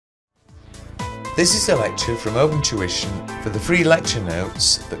This is a lecture from Open Tuition. For the free lecture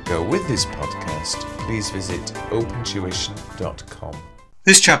notes that go with this podcast, please visit opentuition.com.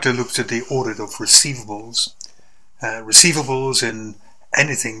 This chapter looks at the audit of receivables. Receivables in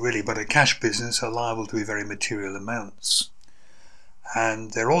anything really but a cash business are liable to be very material amounts.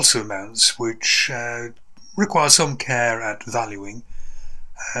 And they're also amounts which require some care at valuing,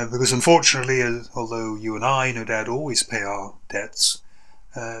 because unfortunately, although you and I no doubt always pay our debts,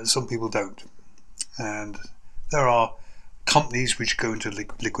 some people don't. And there are companies which go into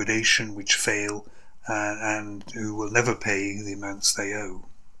liquidation, which fail, and who will never pay the amounts they owe.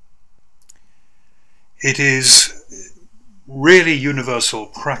 It is really universal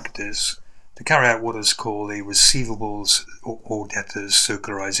practice to carry out what is called a receivables or debtors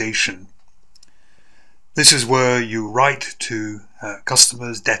circularization. This is where you write to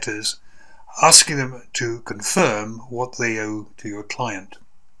customers, debtors, asking them to confirm what they owe to your client.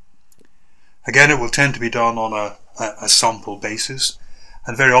 Again, it will tend to be done on a sample basis,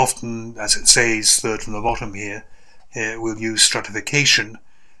 and very often, as it says third from the bottom here, we'll use stratification.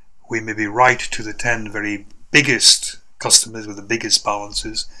 We maybe write to the 10 very biggest customers with the biggest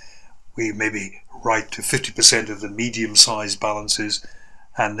balances. We maybe write to 50% of the medium-sized balances,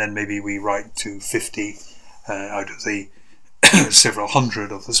 and then maybe we write to 50 out of the several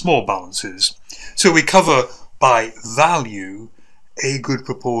hundred of the small balances. So we cover by value a good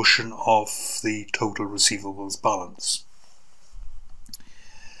proportion of the total receivables balance.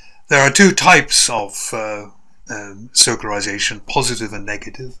 There are two types of circularization, positive and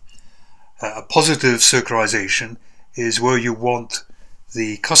negative. A positive circularization is where you want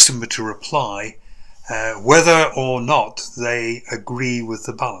the customer to reply whether or not they agree with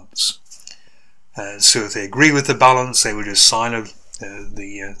the balance. So if they agree with the balance, they will just sign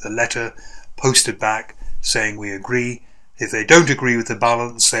the letter, post it back saying we agree. If they don't agree with the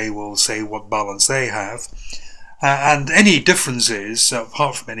balance, they will say what balance they have. And any differences,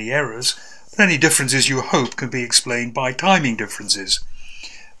 apart from any errors, but any differences you hope can be explained by timing differences.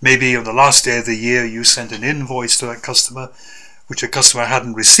 Maybe on the last day of the year you sent an invoice to that customer, which the customer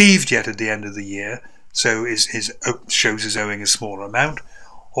hadn't received yet at the end of the year, so shows is owing a smaller amount.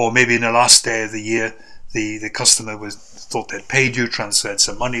 Or maybe in the last day of the year the customer thought they'd paid you, transferred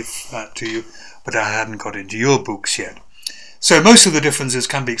some money to you, but that hadn't got into your books yet. So most of the differences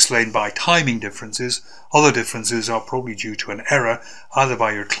can be explained by timing differences. Other differences are probably due to an error, either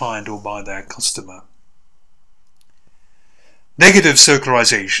by your client or by their customer. Negative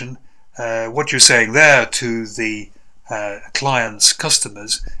circularization, what you're saying there to the client's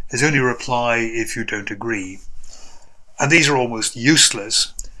customers is only reply if you don't agree. And these are almost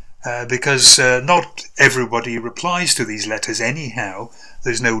useless because not everybody replies to these letters anyhow.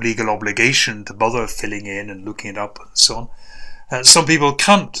 There's no legal obligation to bother filling in and looking it up and so on. Some people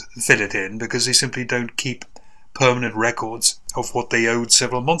can't fill it in because they simply don't keep permanent records of what they owed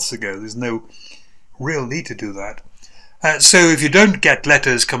several months ago. There's no real need to do that. So if you don't get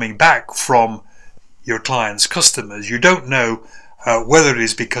letters coming back from your client's customers, you don't know whether it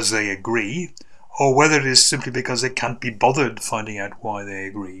is because they agree or whether it is simply because they can't be bothered finding out why they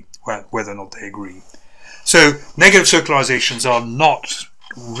agree, whether or not they agree. So negative circularizations are not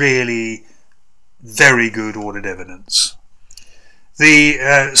really very good audit evidence. The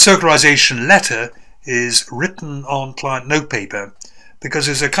circularization letter is written on client notepaper because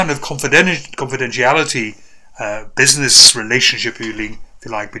there's a kind of confidentiality business relationship, if you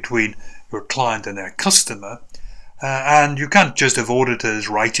like, between your client and their customer, and you can't just have auditors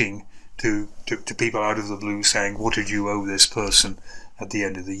writing to people out of the blue saying, what did you owe this person at the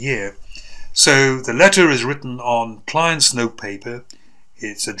end of the year? So the letter is written on client's notepaper.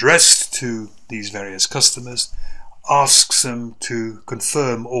 It's addressed to these various customers, asks them to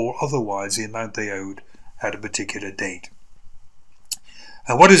confirm or otherwise the amount they owed at a particular date.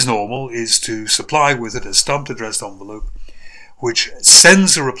 And what is normal is to supply with it a stamped addressed envelope which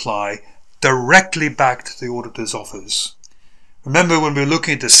sends a reply directly back to the auditor's office. Remember, when we were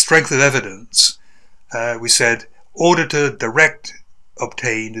looking at the strength of evidence, we said auditor direct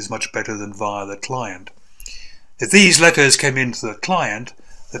obtained is much better than via the client. If these letters came into the client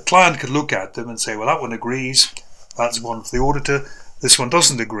could look at them and say, well, that one agrees, that's one for the auditor, this one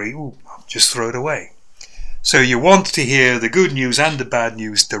doesn't agree, I'll just throw it away. So you want to hear the good news and the bad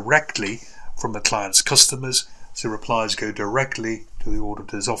news directly from the client's customers, so replies go directly to the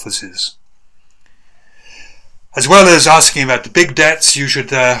auditor's offices. As well as asking about the big debts, you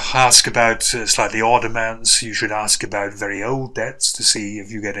should ask about slightly odd amounts. You should ask about very old debts to see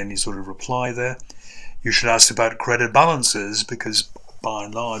if you get any sort of reply there. You should ask about credit balances because by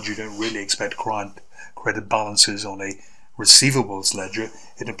and large you don't really expect credit balances on a receivables ledger.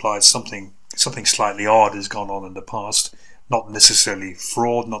 It implies something something slightly odd has gone on in the past. Not necessarily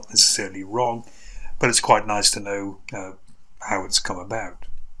fraud, not necessarily wrong, but it's quite nice to know how it's come about.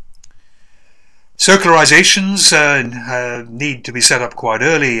 Circularizations need to be set up quite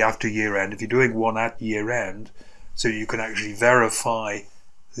early after year end, if you're doing one at year end, so you can actually verify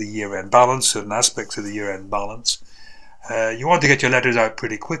the year end balance, certain aspects of the year end balance. You want to get your letters out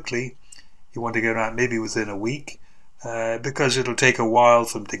pretty quickly. You want to get them out maybe within a week, because it'll take a while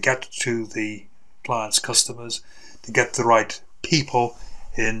for them to get to the client's customers, to get the right people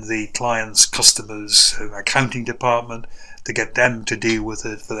in the client's customers accounting department, to get them to deal with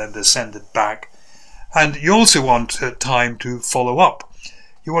it, for them to send it back. And you also want time to follow up.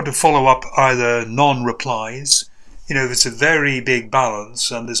 You want to follow up either non-replies, if it's a very big balance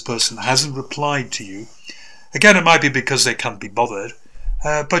and this person hasn't replied to you. Again, it might be because they can't be bothered,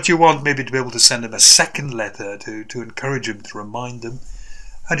 but you want maybe to be able to send them a second letter to encourage them, to remind them.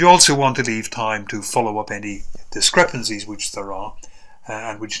 And you also want to leave time to follow up any discrepancies which there are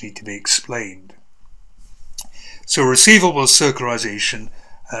and which need to be explained. So receivable circularization,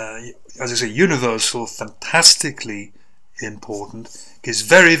 as I say, universal, fantastically important, gives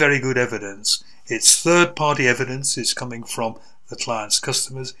very, very good evidence. It's third-party evidence. It's coming from the client's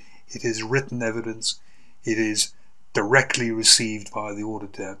customers. It is written evidence. It is directly received by the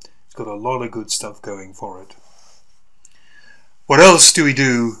auditor. It's got a lot of good stuff going for it. What else do we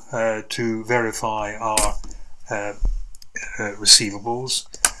do to verify our receivables?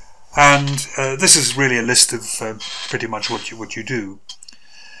 And this is really a list of pretty much what you do.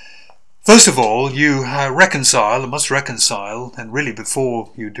 First of all, you must reconcile, and really before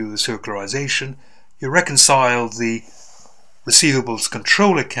you do the circularization, you reconcile the receivables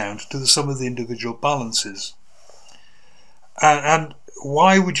control account to the sum of the individual balances. And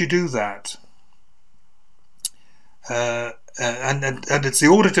why would you do that? And it's the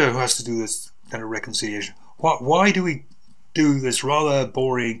auditor who has to do this kind of reconciliation. Why do we do this rather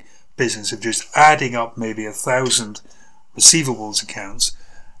boring business of just adding up maybe 1,000 receivables accounts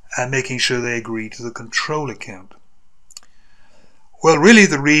and making sure they agree to the control account? Well, really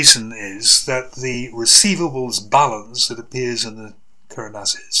the reason is that the receivables balance that appears in the current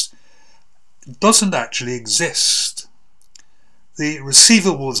assets doesn't actually exist. The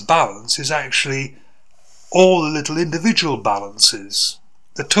receivables balance is actually all the little individual balances.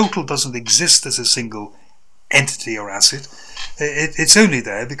 The total doesn't exist as a single entity or asset. It's only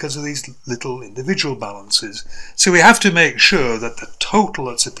there because of these little individual balances. So we have to make sure that the total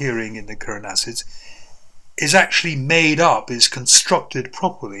that's appearing in the current assets is actually made up, is constructed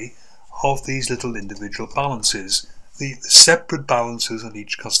properly of these little individual balances, the separate balances on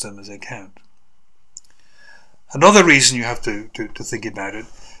each customer's account. Another reason you have to think about it,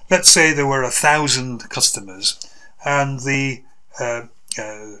 let's say there were 1,000 customers and the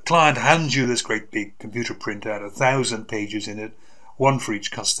client hands you this great big computer printout, 1,000 pages in it, one for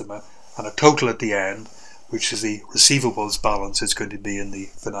each customer, and a total at the end, which is the receivables balance is going to be in the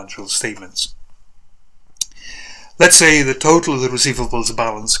financial statements. Let's say the total of the receivables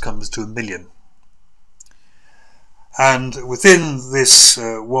balance comes to 1 million. And within this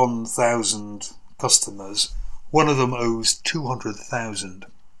 1,000 customers, one of them owes 200,000.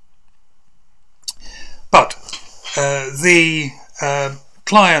 But the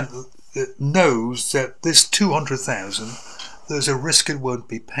client knows that this 200,000, there's a risk it won't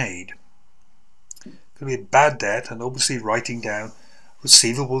be paid. It could be a bad debt, and obviously writing down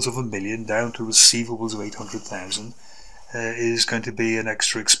receivables of 1 million down to receivables of 800,000 is going to be an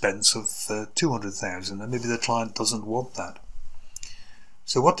extra expense of 200,000, and maybe the client doesn't want that.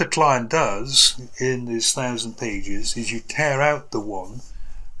 So what the client does in this 1,000 pages is you tear out the one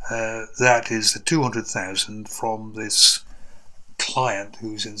that is the 200,000 from this client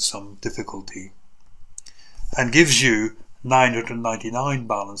who's in some difficulty, and gives you 999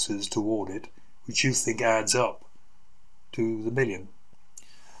 balances to audit, which you think adds up to the million.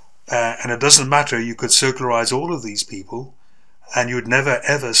 And it doesn't matter, you could circularize all of these people and you would never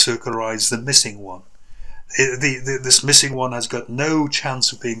ever circularize the missing one. This missing one has got no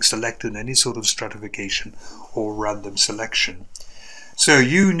chance of being selected in any sort of stratification or random selection. So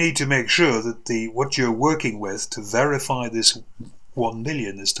you need to make sure that what you're working with to verify this 1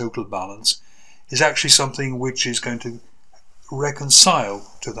 million, this total balance, is actually something which is going to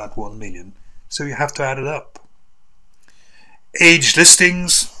reconcile to that 1 million. So you have to add it up. Aged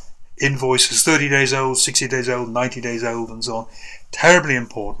listings, invoices 30 days old, 60 days old, 90 days old, and so on. Terribly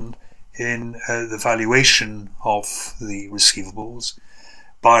important in the valuation of the receivables.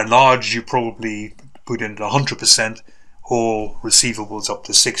 By and large, you probably put in 100% all receivables up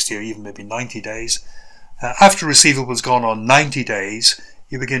to 60 or even maybe 90 days. After receivables gone on 90 days,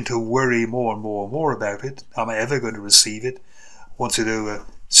 you begin to worry more and more and more about it. Am I ever going to receive it? Once it's over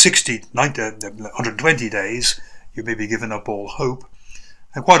 60, 90, 120 days, you may be giving up all hope.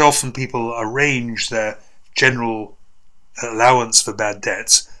 And quite often people arrange their general allowance for bad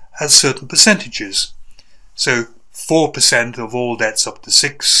debts as certain percentages. So 4% of all debts up to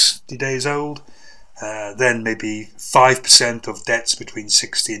 60 days old, then maybe 5% of debts between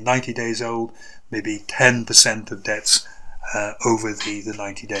 60 and 90 days old, maybe 10% of debts over the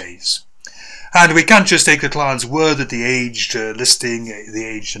 90 days. And we can't just take the client's word that the aged listing, the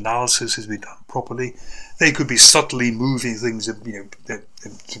aged analysis has been done properly. They could be subtly moving things, to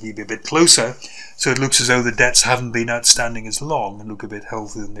be a bit closer, so it looks as though the debts haven't been outstanding as long and look a bit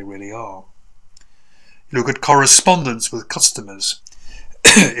healthier than they really are. You look at correspondence with customers.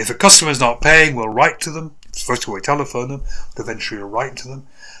 If a customer is not paying, we'll write to them. First of all, we telephone them, but eventually we'll write to them.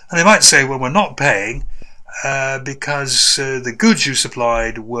 And they might say, well, we're not paying because the goods you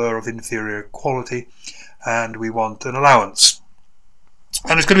supplied were of inferior quality and we want an allowance.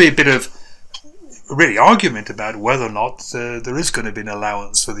 And there's going to be a bit of really argument about whether or not there is going to be an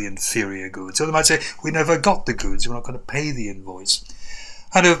allowance for the inferior goods. So they might say, we never got the goods, we're not going to pay the invoice.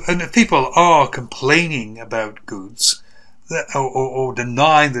 And if people are complaining about goods or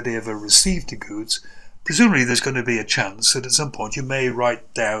denying that they ever received the goods, presumably there's going to be a chance that at some point you may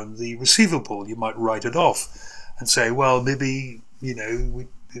write down the receivable. You might write it off and say, well, maybe,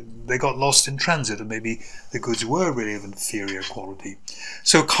 they got lost in transit, and maybe the goods were really of inferior quality.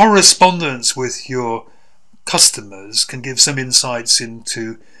 So correspondence with your customers can give some insights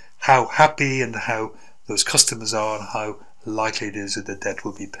into how happy and how those customers are and how likely it is that the debt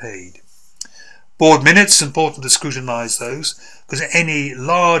will be paid. Board minutes, important to scrutinise those, because any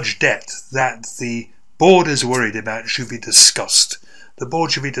large debt that the board is worried about should be discussed. The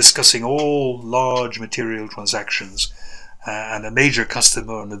board should be discussing all large material transactions, and a major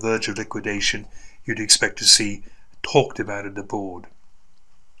customer on the verge of liquidation you'd expect to see talked about at the board.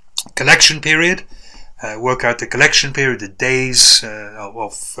 Collection period, work out the collection period, the days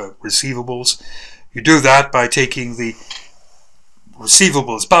of receivables. You do that by taking the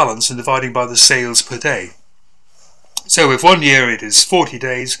receivables balance and dividing by the sales per day. So if one year it is 40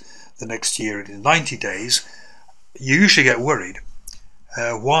 days, the next year it is 90 days, you usually get worried.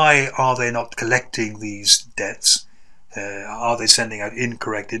 Why are they not collecting these debts? Are they sending out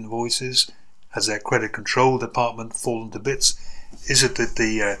incorrect invoices? Has their credit control department fallen to bits? Is it that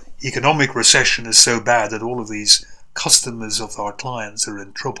the economic recession is so bad that all of these customers of our clients are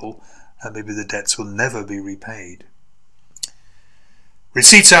in trouble and maybe the debts will never be repaid?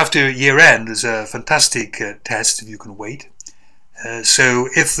 Receipts after year end is a fantastic test if you can wait. So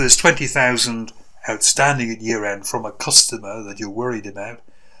if there's 20,000 outstanding at year end from a customer that you're worried about,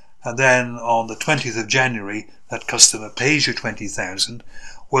 and then on the 20th of January that customer pays you 20,000,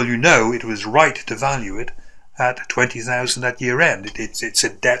 well, you know it was right to value it at 20,000 at year end. It's a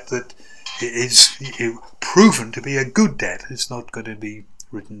debt that is proven to be a good debt. It's not going to be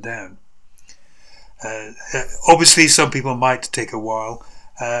written down. Obviously some people might take a while,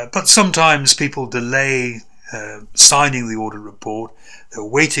 but sometimes people delay signing the audit report. They're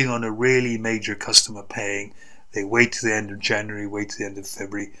waiting on a really major customer paying. They wait to the end of January, wait to the end of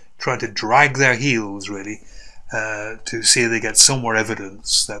February, trying to drag their heels really to see if they get some more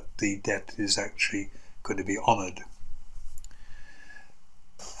evidence that the debt is actually going to be honoured.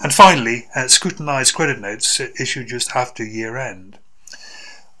 And finally, scrutinise credit notes issued just after year end.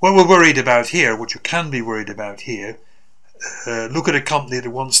 What we're worried about here, what you can be worried about here, look at a company that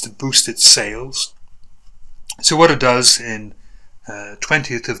wants to boost its sales. So what it does in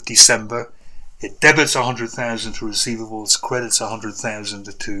 20th of December, it debits 100,000 to receivables, credits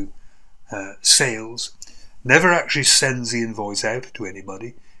 100,000 to sales, never actually sends the invoice out to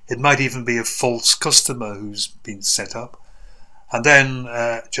anybody. It might even be a false customer who's been set up. And then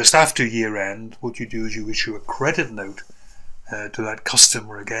just after year end, what you do is you issue a credit note to that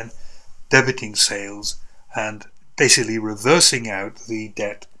customer again, debiting sales and basically reversing out the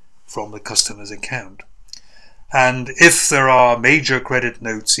debt from the customer's account. And if there are major credit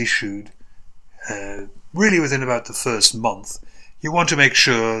notes issued really within about the first month, you want to make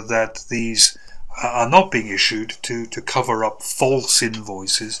sure that these are not being issued to cover up false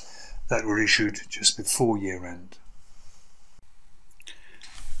invoices that were issued just before year end.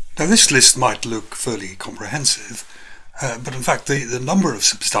 Now this list might look fairly comprehensive, but in fact the number of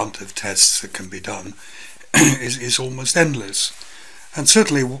substantive tests that can be done is almost endless. And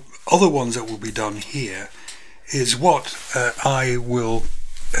certainly other ones that will be done here is what I will,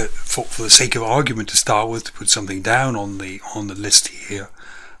 for the sake of argument to start with, to put something down on the list here,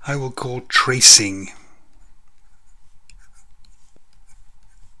 I will call tracing.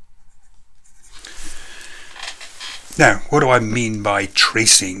 Now, what do I mean by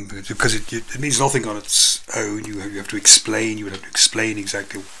tracing? Because it means nothing on its own. You have to explain. You would have to explain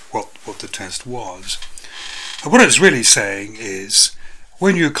exactly what the test was. And what it's really saying is,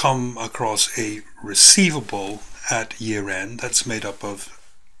 when you come across a receivable at year end that's made up of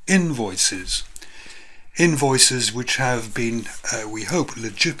invoices which have been, we hope,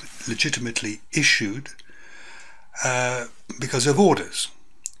 legitimately issued because of orders.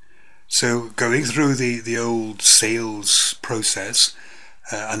 So going through the old sales process,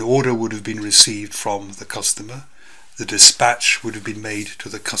 an order would have been received from the customer, the dispatch would have been made to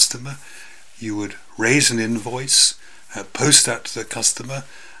the customer, you would raise an invoice, post that to the customer,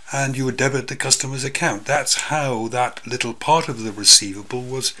 and you would debit the customer's account. That's how that little part of the receivable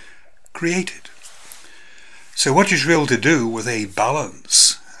was created. So what you should be able to do with a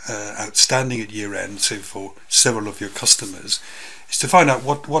balance outstanding at year end, so for several of your customers, is to find out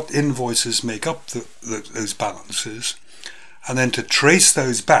what invoices make up those balances, and then to trace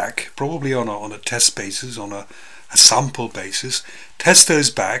those back, probably on a test basis, on a sample basis, test those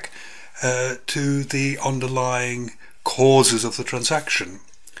back to the underlying causes of the transaction.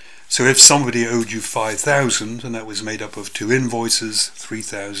 So if somebody owed you 5,000 and that was made up of two invoices,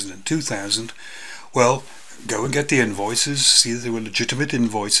 3,000 and 2,000, well, go and get the invoices, see that they were legitimate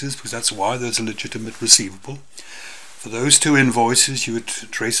invoices, because that's why there's a legitimate receivable. For those two invoices, you would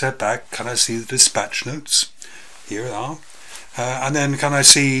trace that back. Can I see the dispatch notes? Here they are. And then can I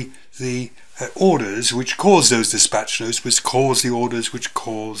see the orders which caused those dispatch notes, which caused the orders which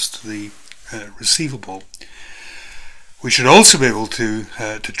caused the receivable. We should also be able to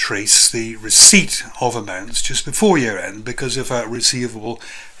trace the receipt of amounts just before year end, because if a receivable,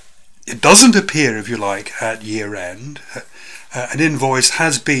 it doesn't appear, if you like, at year end, an invoice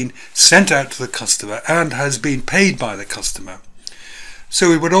has been sent out to the customer and has been paid by the customer. So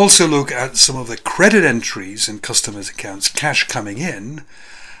we would also look at some of the credit entries in customers' accounts, cash coming in,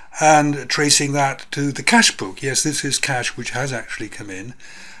 and tracing that to the cash book. Yes, this is cash which has actually come in,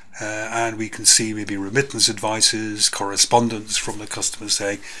 and we can see maybe remittance advices, correspondence from the customer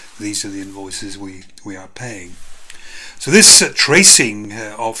saying these are the invoices we are paying. So this tracing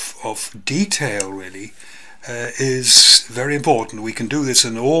of detail really is very important. We can do this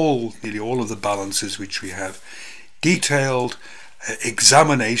in nearly all of the balances which we have. Detailed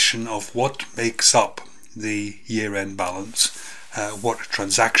examination of what makes up the year-end balance, what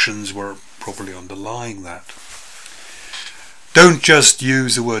transactions were properly underlying that. Don't just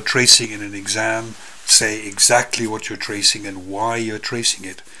use the word tracing in an exam. Say exactly what you're tracing and why you're tracing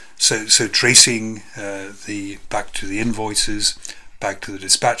it. So tracing back to the invoices, back to the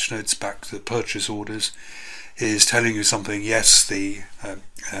dispatch notes, back to the purchase orders, is telling you something. Yes, the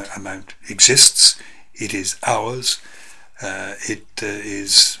amount exists, it is ours, it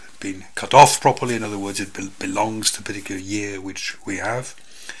is been cut off properly, in other words it belongs to a particular year which we have,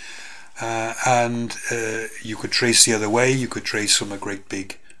 and you could trace the other way. You could trace from a great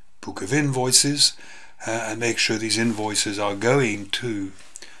big book of invoices and make sure these invoices are going to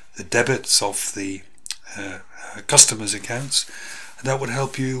the debits of the customers' accounts, and that would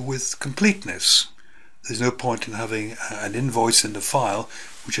help you with completeness. There's no point in having an invoice in the file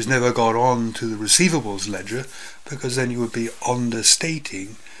which has never got on to the receivables ledger, because then you would be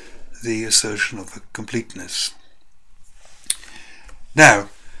understating the assertion of completeness. Now,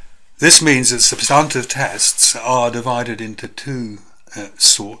 this means that substantive tests are divided into two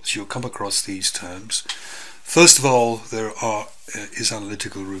sorts. You'll come across these terms. First of all, there is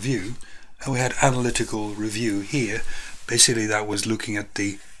analytical review, and we had analytical review here. Basically that was looking at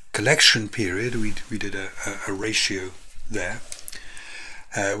the collection period. We did a ratio there.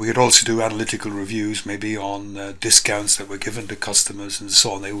 We could also do analytical reviews maybe on discounts that were given to customers and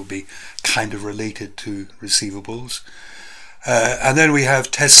so on. They would be kind of related to receivables. And then we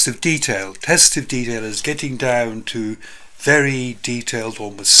have tests of detail. Tests of detail is getting down to very detailed,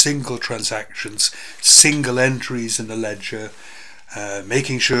 almost single transactions, single entries in the ledger,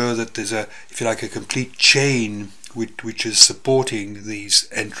 making sure that there's if you like, a complete chain which is supporting these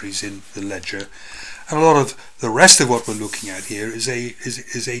entries in the ledger. And a lot of the rest of what we're looking at here is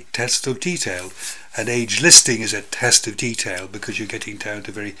a test of detail. An age listing is a test of detail because you're getting down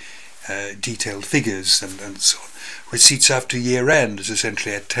to very detailed figures and so on. Receipts after year end is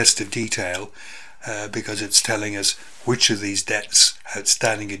essentially a test of detail because it's telling us which of these debts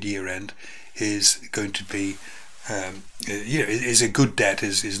outstanding at year end is going to be is a good debt,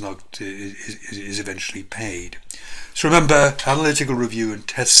 is eventually paid. So remember, analytical review and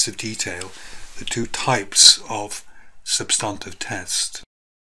tests of detail, the two types of substantive test.